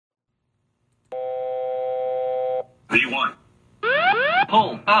V1.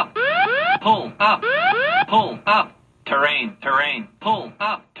 Pull up. Pull up. Pull up. Terrain. Pull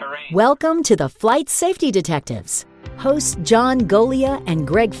up. Terrain. Welcome to the Flight Safety Detectives. Hosts John Golia and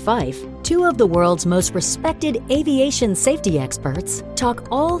Greg Fife, two of the world's most respected aviation safety experts, talk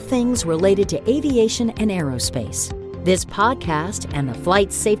all things related to aviation and aerospace. This podcast and the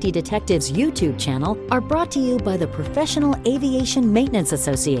Flight Safety Detectives YouTube channel are brought to you by the Professional Aviation Maintenance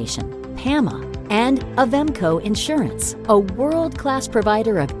Association, PAMA, and Avemco Insurance, a world-class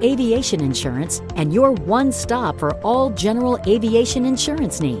provider of aviation insurance and your one stop for all general aviation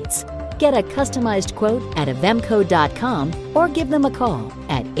insurance needs. Get a customized quote at avemco.com or give them a call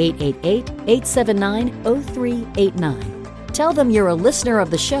at 888-879-0389. Tell them you're a listener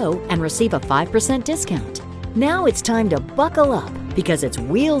of the show and receive a 5% discount. Now it's time to buckle up because it's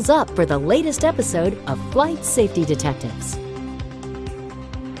wheels up for the latest episode of Flight Safety Detectives.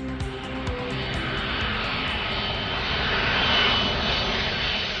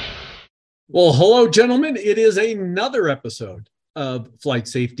 Well, hello, gentlemen. It is another episode of Flight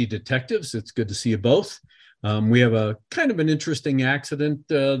Safety Detectives. It's good to see you both. We have a kind of an interesting accident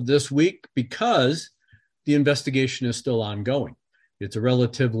this week because the investigation is still ongoing. It's a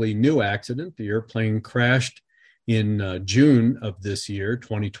relatively new accident. The airplane crashed in June of this year,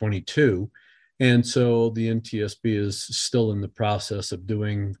 2022. And so the NTSB is still in the process of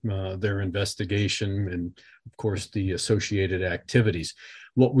doing their investigation and, of course, the associated activities.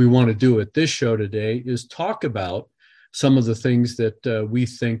 What we want to do at this show today is talk about some of the things that we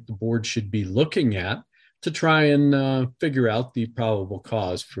think the board should be looking at to try and figure out the probable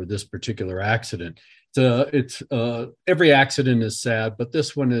cause for this particular accident. Every accident is sad, but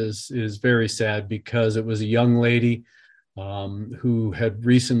this one is very sad because it was a young lady who had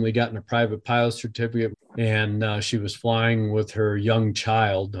recently gotten a private pilot certificate, and she was flying with her young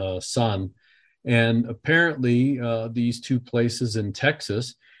child, son. And apparently these two places in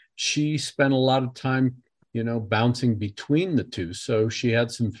Texas, she spent a lot of time, bouncing between the two. So she had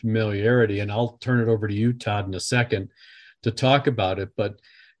some familiarity, and I'll turn it over to you, Todd, in a second to talk about it. But,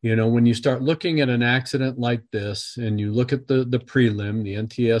 when you start looking at an accident like this and you look at the prelim, the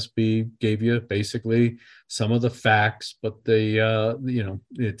NTSB gave you basically some of the facts, but they,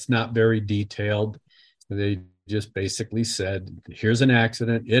 it's not very detailed. They just basically said, here's an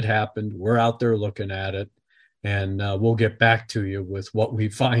accident. It happened. We're out there looking at it. And we'll get back to you with what we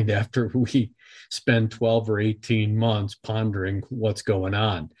find after we spend 12 or 18 months pondering what's going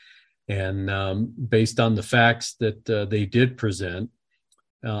on. And based on the facts that they did present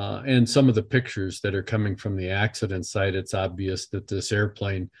and some of the pictures that are coming from the accident site, it's obvious that this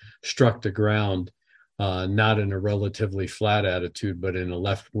airplane struck the ground not in a relatively flat attitude, but in a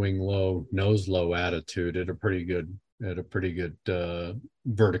left wing low, nose low attitude at a pretty good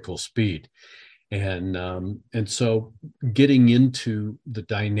vertical speed. And so getting into the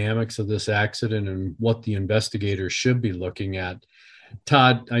dynamics of this accident and what the investigators should be looking at,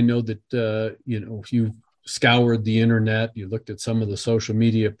 Todd, I know that, you scoured the internet, you looked at some of the social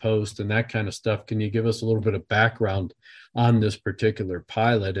media posts and that kind of stuff. Can you give us a little bit of background on this particular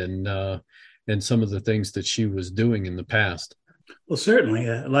pilot and some of the things that she was doing in the past? Well, certainly.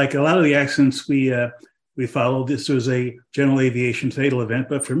 Like a lot of the accidents we followed, this was a general aviation fatal event.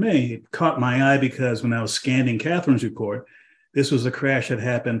 But for me, it caught my eye because when I was scanning Catherine's report, this was a crash that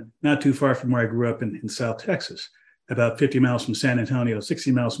happened not too far from where I grew up in South Texas, about 50 miles from San Antonio,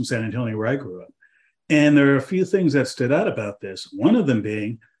 60 miles from San Antonio, where I grew up. And there are a few things that stood out about this. One of them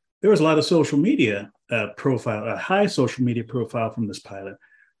being there was a lot of social media profile, a high social media profile from this pilot.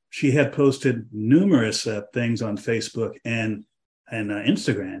 She had posted numerous things on Facebook and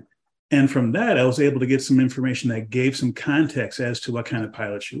Instagram. And from that, I was able to get some information that gave some context as to what kind of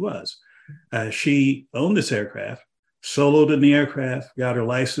pilot she was. She owned this aircraft, soloed in the aircraft, got her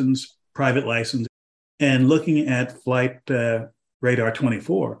license, private license. And looking at Flight Radar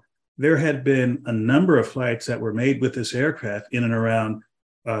 24, there had been a number of flights that were made with this aircraft in and around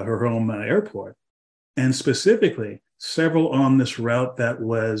her home airport. And specifically, several on this route that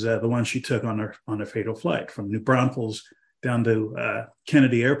was the one she took on her fatal flight from New Braunfels down to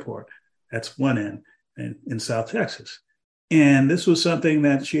Kennedy Airport. That's one end in South Texas. And this was something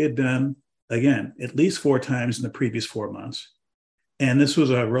that she had done, again, at least 4 times in the previous 4 months. And this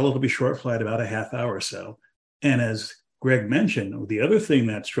was a relatively short flight, about a half hour or so. And as Greg mentioned, the other thing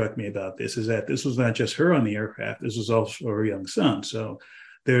that struck me about this is that this was not just her on the aircraft, this was also her young son. So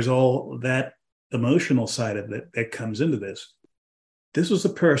there's all that emotional side of it that comes into this. This was a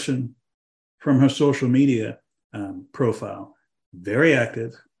person from her social media profile, very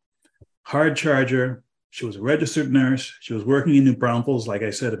active, hard charger, She was a registered nurse. She was working in New Braunfels, like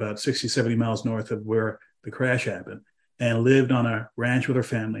I said, about 60, 70 miles north of where the crash happened, and lived on a ranch with her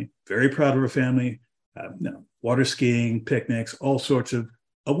family. Very proud of her family, water skiing, picnics, all sorts of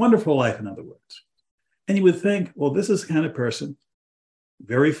a wonderful life, in other words. And you would think, well, this is the kind of person,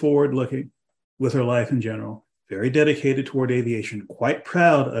 very forward-looking with her life in general, very dedicated toward aviation, quite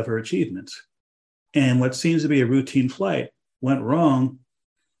proud of her achievements. And what seems to be a routine flight went wrong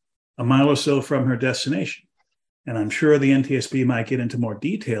a mile or so from her destination. And I'm sure the NTSB might get into more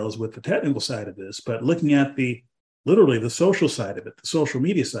details with the technical side of this, but looking at literally the social side of it, the social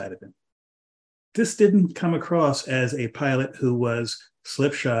media side of it, this didn't come across as a pilot who was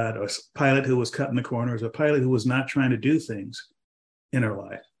slipshod, or a pilot who was cutting the corners, a pilot who was not trying to do things in her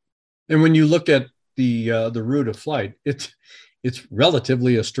life. And when you look at the route of flight, it's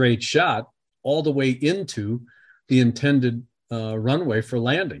relatively a straight shot all the way into the intended runway for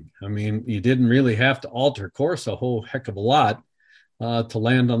landing. I mean, you didn't really have to alter course a whole heck of a lot to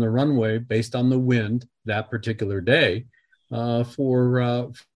land on the runway based on the wind that particular day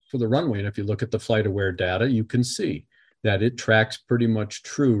for the runway. And if you look at the flight aware data, you can see that it tracks pretty much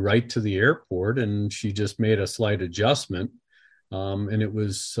true right to the airport. And she just made a slight adjustment. And it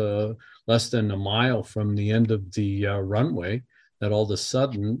was less than a mile from the end of the runway that all of a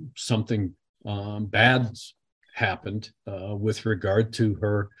sudden something bad happened with regard to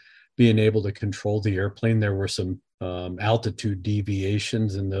her being able to control the airplane. There were some altitude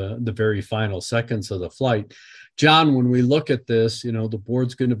deviations in the very final seconds of the flight. John, when we look at this, the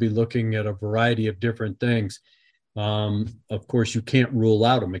board's going to be looking at a variety of different things. Of course, you can't rule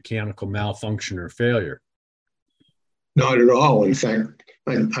out a mechanical malfunction or failure. Not at all. In fact,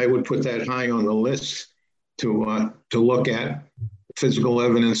 I would put that high on the list to look at physical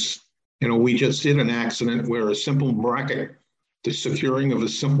evidence. We just did an accident where a simple bracket, the securing of a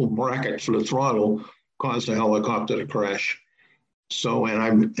simple bracket for the throttle, caused a helicopter to crash. So,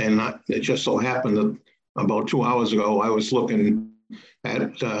 it just so happened that about 2 hours ago, I was looking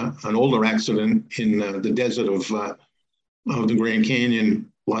at an older accident in the desert of the Grand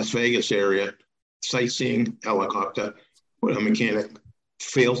Canyon, Las Vegas area, sightseeing helicopter, where a mechanic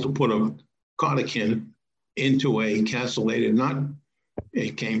failed to put a Kodakin into a castellated nut.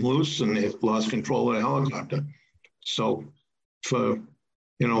 It came loose and it lost control of the helicopter. So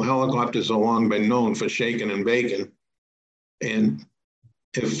helicopters have long been known for shaking and baking. And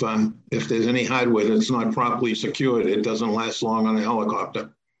if there's any hardware that's not properly secured, it doesn't last long on a helicopter.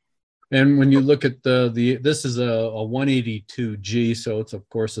 And when you look at this is a 182G, so it's of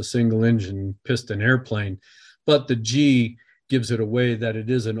course a single engine piston airplane, but the G gives it away that it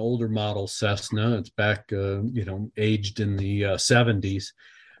is an older model Cessna. It's back, aged in the 70s.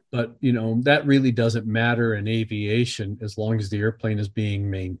 But, that really doesn't matter in aviation as long as the airplane is being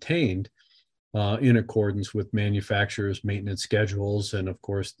maintained in accordance with manufacturers' maintenance schedules and, of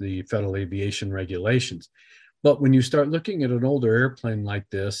course, the federal aviation regulations. But when you start looking at an older airplane like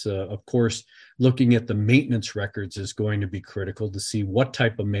this, of course, looking at the maintenance records is going to be critical to see what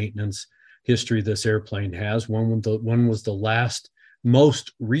type of maintenance history this airplane has. When was the last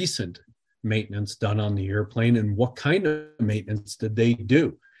most recent maintenance done on the airplane, and what kind of maintenance did they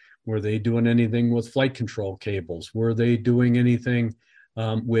do? Were they doing anything with flight control cables? Were they doing anything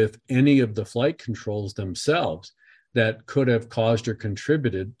with any of the flight controls themselves that could have caused or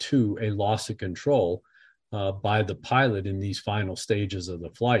contributed to a loss of control by the pilot in these final stages of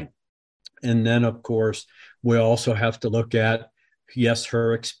the flight? And then, of course, we also have to look at, yes,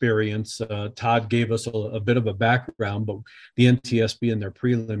 her experience. Todd gave us a bit of a background, but the NTSB in their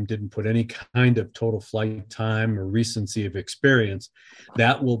prelim didn't put any kind of total flight time or recency of experience.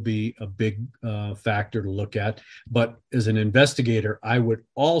 That will be a big factor to look at. But as an investigator, I would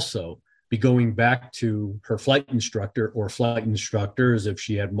also be going back to her flight instructor or flight instructors, if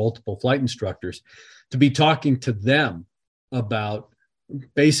she had multiple flight instructors, to be talking to them about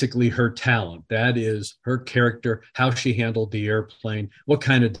basically her talent. That is her character, how she handled the airplane, what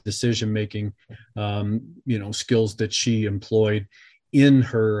kind of decision-making, skills that she employed in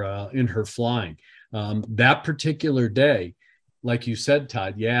her flying. That particular day, like you said,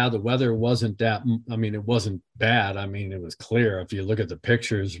 Todd, the weather wasn't it wasn't bad. It was clear. If you look at the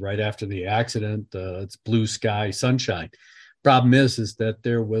pictures right after the accident, it's blue sky, sunshine. Problem is that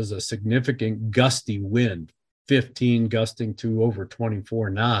there was a significant gusty wind, 15 gusting to over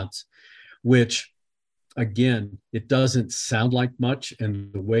 24 knots, which, again, it doesn't sound like much.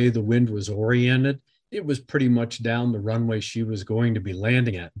 And the way the wind was oriented, it was pretty much down the runway she was going to be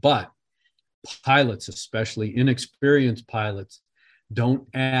landing at. But pilots, especially inexperienced pilots, don't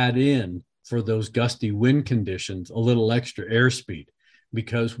add in, for those gusty wind conditions, a little extra airspeed,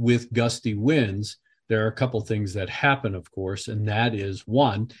 because with gusty winds, there are a couple things that happen, of course, and that is,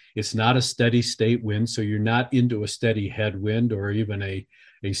 one, it's not a steady state wind, so you're not into a steady headwind or even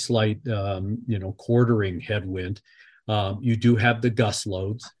a slight, quartering headwind. You do have the gust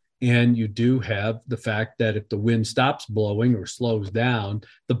loads, and you do have the fact that if the wind stops blowing or slows down,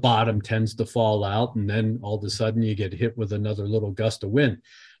 the bottom tends to fall out, and then all of a sudden you get hit with another little gust of wind.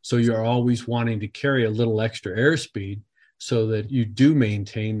 So you're always wanting to carry a little extra airspeed so that you do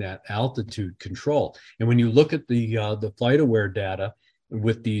maintain that altitude control. And when you look at the FlightAware data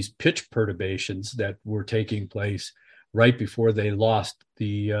with these pitch perturbations that were taking place right before they lost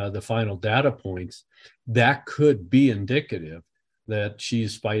the final data points, that could be indicative that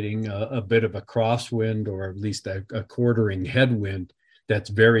she's fighting a bit of a crosswind, or at least a quartering headwind that's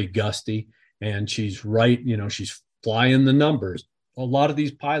very gusty. And she's right, she's flying the numbers. A lot of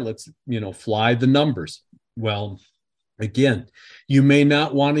these pilots, fly the numbers. Well, again, you may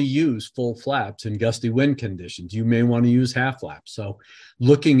not want to use full flaps in gusty wind conditions. You may want to use half flaps. So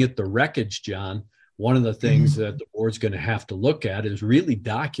looking at the wreckage, John, one of the things that the board's going to have to look at is really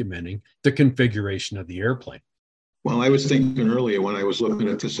documenting the configuration of the airplane. Well, I was thinking earlier when I was looking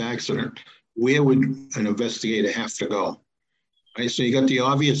at this accident, where would an investigator have to go? Right, so you got the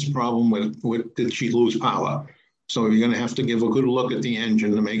obvious problem with did she lose power? So you're going to have to give a good look at the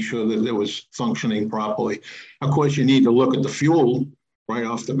engine to make sure that it was functioning properly. Of course, you need to look at the fuel right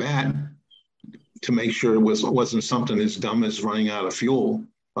off the bat to make sure it wasn't something as dumb as running out of fuel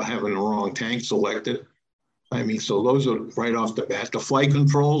or having the wrong tank selected. I mean, so those are right off the bat. The flight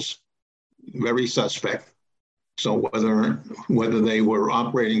controls, very suspect. So whether they were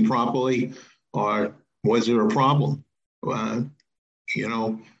operating properly or was there a problem?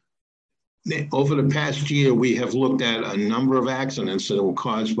 Over the past year, we have looked at a number of accidents that were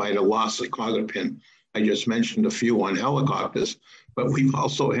caused by the loss of cotter pin. I just mentioned a few on helicopters, but we've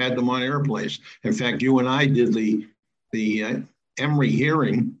also had them on airplanes. In fact, you and I did the Emory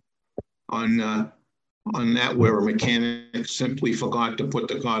hearing on that, where a mechanic simply forgot to put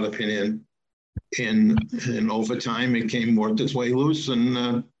the cotter pin in. And over time, it worked its way loose,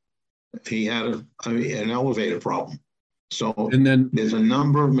 and he had an elevator problem. So and then there's a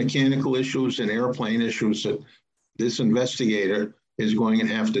number of mechanical issues and airplane issues that this investigator is going to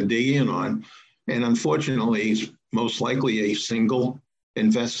have to dig in on. And unfortunately, he's most likely a single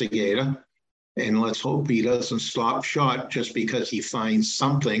investigator. And let's hope he doesn't stop short just because he finds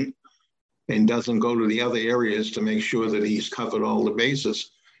something and doesn't go to the other areas to make sure that he's covered all the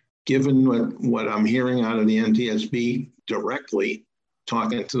bases. Given what I'm hearing out of the NTSB directly,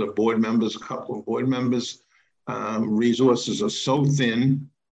 talking to the board members, a couple of board members, resources are so thin,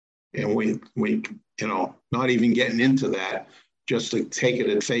 and we not even getting into that, just to take it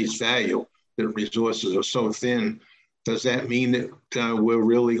at face value, that resources are so thin. Does that mean that we're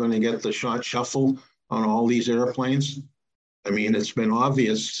really going to get the shot shuffle on all these airplanes? I mean, it's been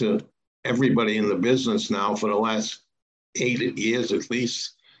obvious to everybody in the business now for the last 8 years at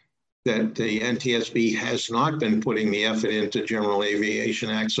least that the NTSB has not been putting the effort into general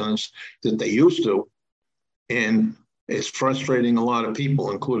aviation accidents that they used to. And it's frustrating a lot of people,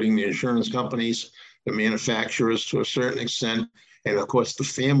 including the insurance companies, the manufacturers to a certain extent, and of course the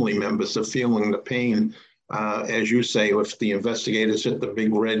family members are feeling the pain, as you say, if the investigators hit the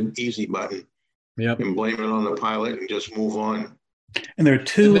big red easy button. Yep. And blame it on the pilot and just move on. And there are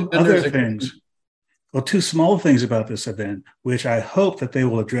two small things about this event, which I hope that they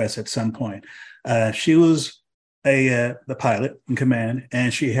will address at some point. She was the pilot in command,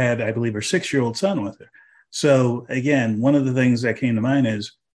 and she had, I believe, her 6-year-old son with her. So again, one of the things that came to mind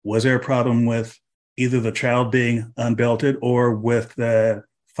is, was there a problem with either the child being unbelted or with the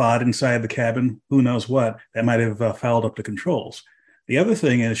FOD inside the cabin? Who knows what? That might have fouled up the controls. The other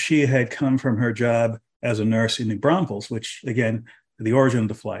thing is, she had come from her job as a nurse in New Braunfels, which, again, the origin of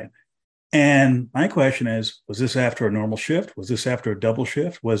the flight. And my question is, was this after a normal shift? Was this after a double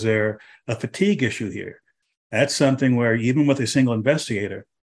shift? Was there a fatigue issue here? That's something where, even with a single investigator,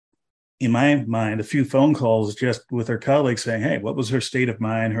 in my mind, a few phone calls just with her colleagues saying, hey, what was her state of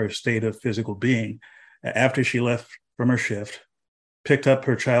mind, her state of physical being after she left from her shift, picked up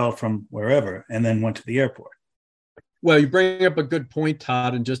her child from wherever, and then went to the airport? Well, you bring up a good point,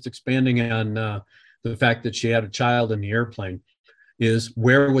 Todd, and just expanding on the fact that she had a child in the airplane is,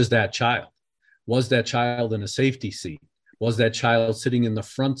 where was that child? Was that child in a safety seat? Was that child sitting in the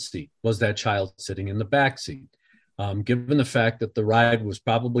front seat? Was that child sitting in the back seat? Given the fact that the ride was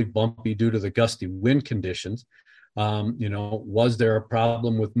probably bumpy due to the gusty wind conditions, was there a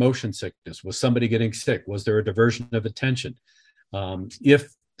problem with motion sickness? Was somebody getting sick? Was there a diversion of attention?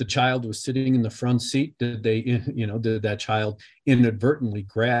 If the child was sitting in the front seat, did that child inadvertently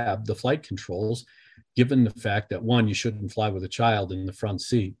grab the flight controls given the fact that, one, you shouldn't fly with a child in the front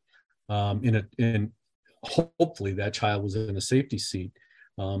seat, and hopefully that child was in a safety seat.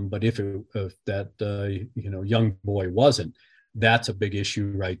 But if that young boy wasn't, that's a big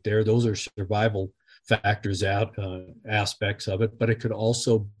issue right there. Those are survival factors aspects of it, but it could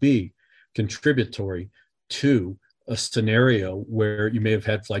also be contributory to a scenario where you may have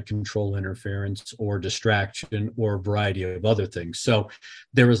had flight control interference or distraction or a variety of other things. So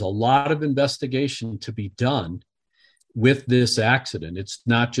there is a lot of investigation to be done with this accident. It's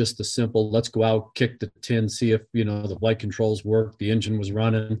not just the simple, let's go out, kick the tin, see if, the flight controls work, the engine was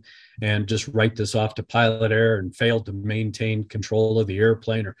running, and just write this off to pilot error and failed to maintain control of the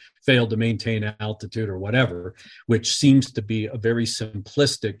airplane or failed to maintain altitude or whatever, which seems to be a very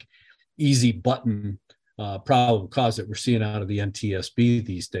simplistic, easy button probable cause that we're seeing out of the NTSB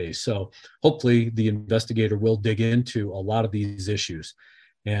these days. So hopefully the investigator will dig into a lot of these issues,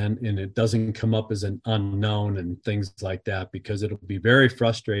 and it doesn't come up as an unknown and things like that, because it'll be very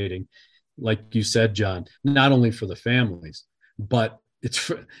frustrating, like you said, John, not only for the families, but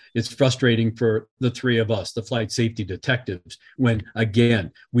it's frustrating for the three of us, the flight safety detectives, when,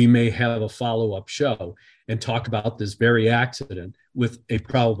 again, we may have a follow-up show and talk about this very accident with a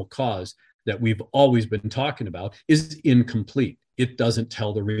probable cause that we've always been talking about is incomplete. It doesn't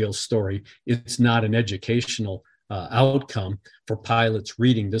tell the real story. It's not an educational outcome for pilots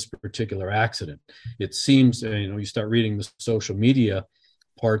reading this particular accident. It seems, you start reading the social media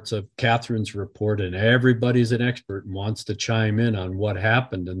parts of Catherine's report, and everybody's an expert and wants to chime in on what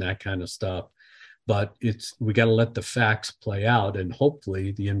happened and that kind of stuff. But we got to let the facts play out, and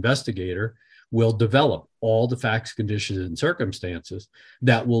hopefully the investigator will develop all the facts, conditions, and circumstances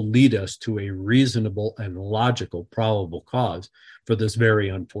that will lead us to a reasonable and logical probable cause for this very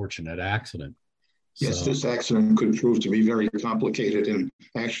unfortunate accident. Yes, this accident could prove to be very complicated in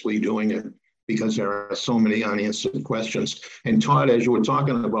actually doing it, because there are so many unanswered questions. And Todd, as you were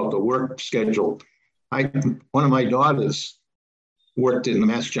talking about the work schedule, one of my daughters worked in the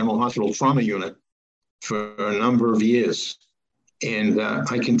Mass General Hospital trauma unit for a number of years. And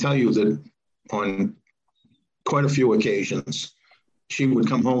I can tell you that on quite a few occasions, she would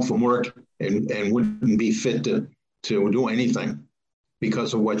come home from work and wouldn't be fit to do anything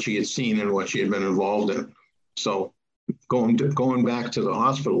because of what she had seen and what she had been involved in. So going back to the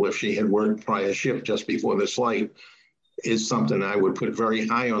hospital, if she had worked prior shift just before this flight, is something I would put very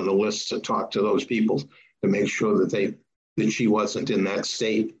high on the list to talk to those people to make sure that she wasn't in that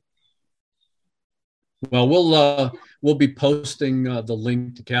state. Well, we'll be posting the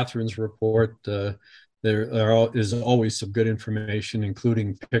link to Catherine's report. There is always some good information,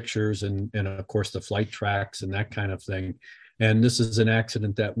 including pictures and of course the flight tracks and that kind of thing. And this is an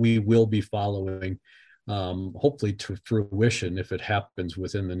accident that we will be following, hopefully to fruition if it happens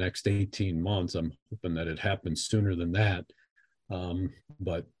within the next 18 months. I'm hoping that it happens sooner than that.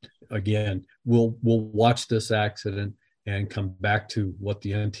 But again, we'll watch this accident and come back to what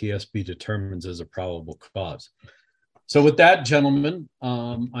the NTSB determines as a probable cause. So with that, gentlemen,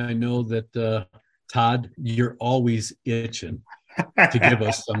 I know that Todd, you're always itching to give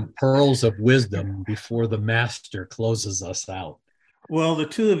us some pearls of wisdom before the master closes us out. Well, the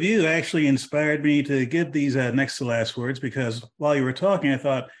two of you actually inspired me to give these next to last words, because while you were talking, I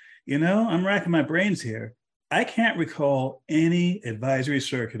thought, I'm racking my brains here. I can't recall any advisory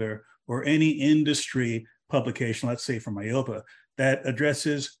circular or any industry publication, let's say from IOPA, that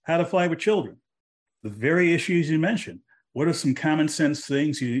addresses how to fly with children. The very issues you mentioned. What are some common sense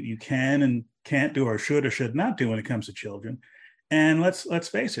things you can and can't do, or should not do when it comes to children? And let's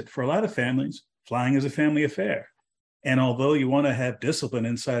face it, for a lot of families, flying is a family affair. And although you want to have discipline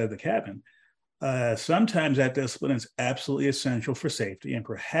inside of the cabin, sometimes that discipline is absolutely essential for safety. And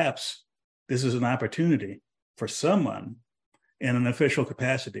perhaps this is an opportunity for someone in an official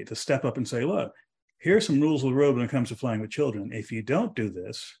capacity to step up and say, look, here are some rules of the road when it comes to flying with children. If you don't do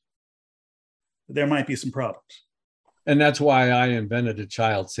this, there might be some problems. And that's why I invented a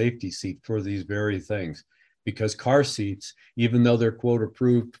child safety seat for these very things, because car seats, even though they're quote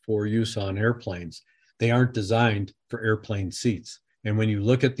approved for use on airplanes, they aren't designed for airplane seats. And when you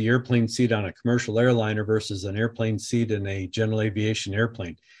look at the airplane seat on a commercial airliner versus an airplane seat in a general aviation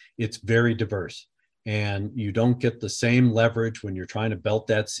airplane, it's very diverse. And you don't get the same leverage when you're trying to belt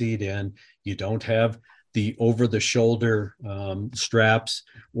that seat in. You don't have the over-the-shoulder straps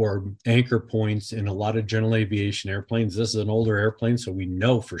or anchor points in a lot of general aviation airplanes. This is an older airplane, so we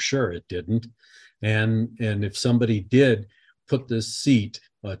know for sure it didn't. And if somebody did put this seat,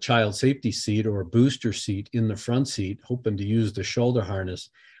 a child safety seat or a booster seat in the front seat, hoping to use the shoulder harness,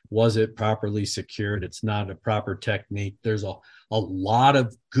 was it properly secured? It's not a proper technique. There's a a lot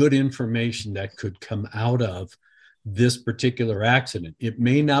of good information that could come out of this particular accident. It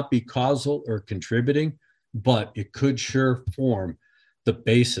may not be causal or contributing, but it could sure form the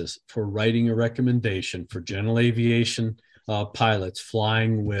basis for writing a recommendation for general aviation pilots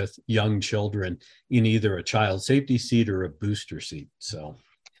flying with young children in either a child safety seat or a booster seat. So,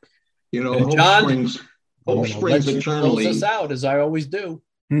 Hope springs eternally. Close us out, as I always do.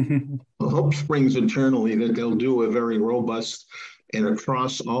 Hope springs eternally that they'll do a very robust and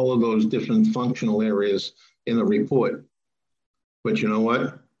across all of those different functional areas in the report. But you know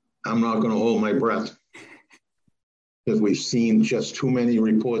what? I'm not going to hold my breath, because we've seen just too many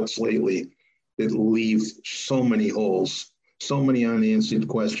reports lately that leave so many holes, so many unanswered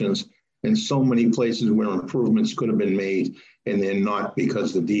questions, and so many places where improvements could have been made, and they're not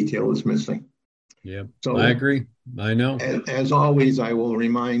because the detail is missing. Yeah, so I agree. I know. As always, I will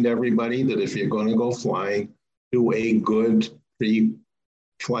remind everybody that if you're going to go flying, do a good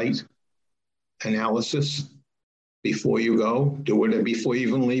pre-flight analysis before you go. Do it before you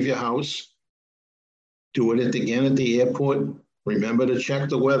even leave your house. Do it again at the airport. Remember to check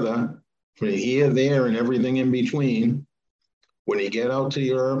the weather from here, there, and everything in between. When you get out to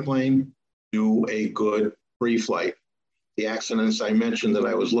your airplane, do a good pre-flight. The accidents I mentioned that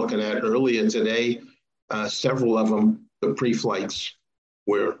I was looking at earlier today, several of them, the pre-flights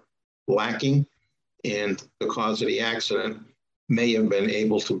were lacking, and the cause of the accident may have been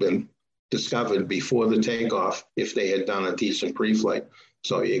able to been discovered before the takeoff if they had done a decent pre-flight.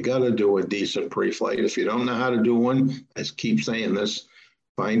 So you got to do a decent pre-flight. If you don't know how to do one, I keep saying this,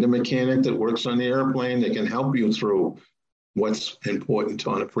 find a mechanic that works on the airplane that can help you through what's important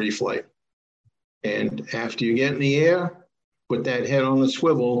on a pre-flight. And after you get in the air, put that head on the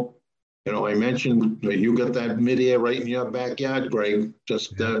swivel. I mentioned you got that mid-air right in your backyard, Greg,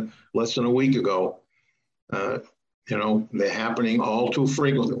 just less than a week ago. They're happening all too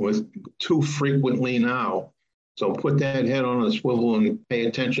frequently now. So put that head on a swivel and pay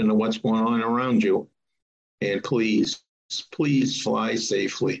attention to what's going on around you. And please fly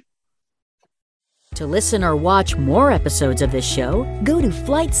safely. To listen or watch more episodes of this show, go to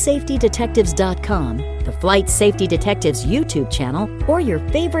FlightSafetyDetectives.com, the Flight Safety Detectives YouTube channel, or your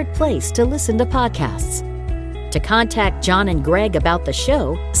favorite place to listen to podcasts. To contact John and Greg about the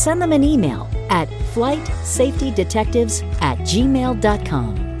show, send them an email at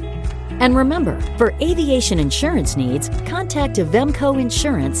FlightSafetyDetectives@gmail.com. And remember, for aviation insurance needs, contact Avemco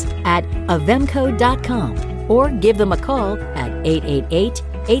Insurance at avemco.com or give them a call at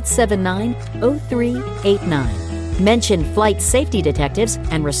 888-879-0389. Mention Flight Safety Detectives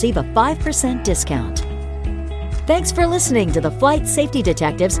and receive a 5% discount. Thanks for listening to the Flight Safety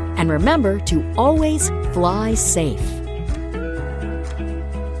Detectives, and remember to always fly safe.